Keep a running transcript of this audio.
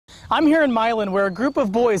I'm here in Milan where a group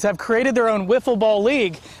of boys have created their own wiffle ball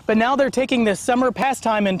league, but now they're taking this summer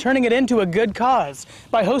pastime and turning it into a good cause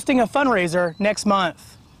by hosting a fundraiser next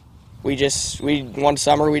month. One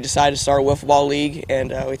summer we decided to start a wiffle ball league,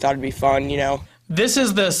 and we thought it'd be fun, you know. This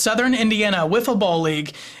is the Southern Indiana Wiffle Ball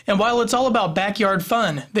League, and while it's all about backyard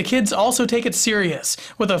fun, the kids also take it serious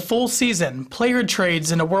with a full season, player trades,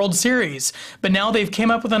 and a World Series. But now they've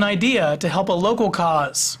came up with an idea to help a local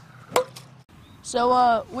cause.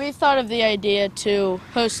 So we thought of the idea to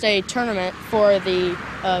host a tournament for the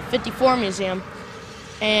 54 Museum,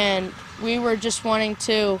 and we were just wanting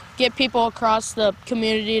to get people across the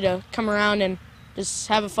community to come around and just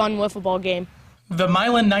have a fun wiffle ball game. The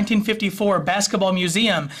Milan 1954 Basketball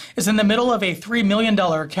Museum is in the middle of a $3 million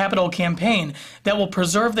capital campaign that will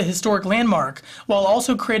preserve the historic landmark while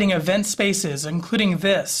also creating event spaces, including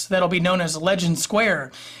this, that'll be known as Legend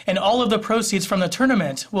Square. And all of the proceeds from the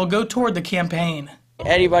tournament will go toward the campaign.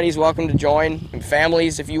 Anybody's welcome to join. And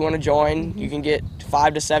families, if you want to join, you can get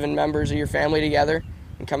 5 to 7 members of your family together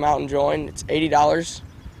and come out and join. It's $80.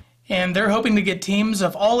 And they're hoping to get teams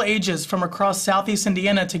of all ages from across Southeast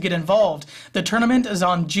Indiana to get involved. The tournament is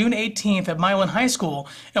on June 18th at Milan High School,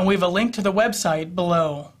 and we have a link to the website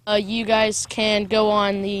below. You guys can go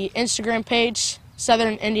on the Instagram page,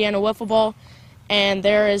 Southern Indiana Wiffle Ball, and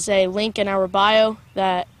there is a link in our bio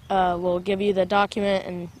that will give you the document,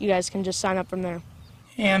 and you guys can just sign up from there.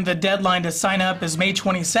 And the deadline to sign up is May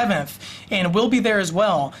 27th, and we'll be there as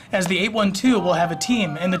well, as the 812 will have a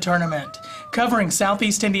team in the tournament. Covering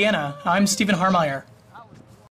Southeast Indiana, I'm Stephen Harmeyer.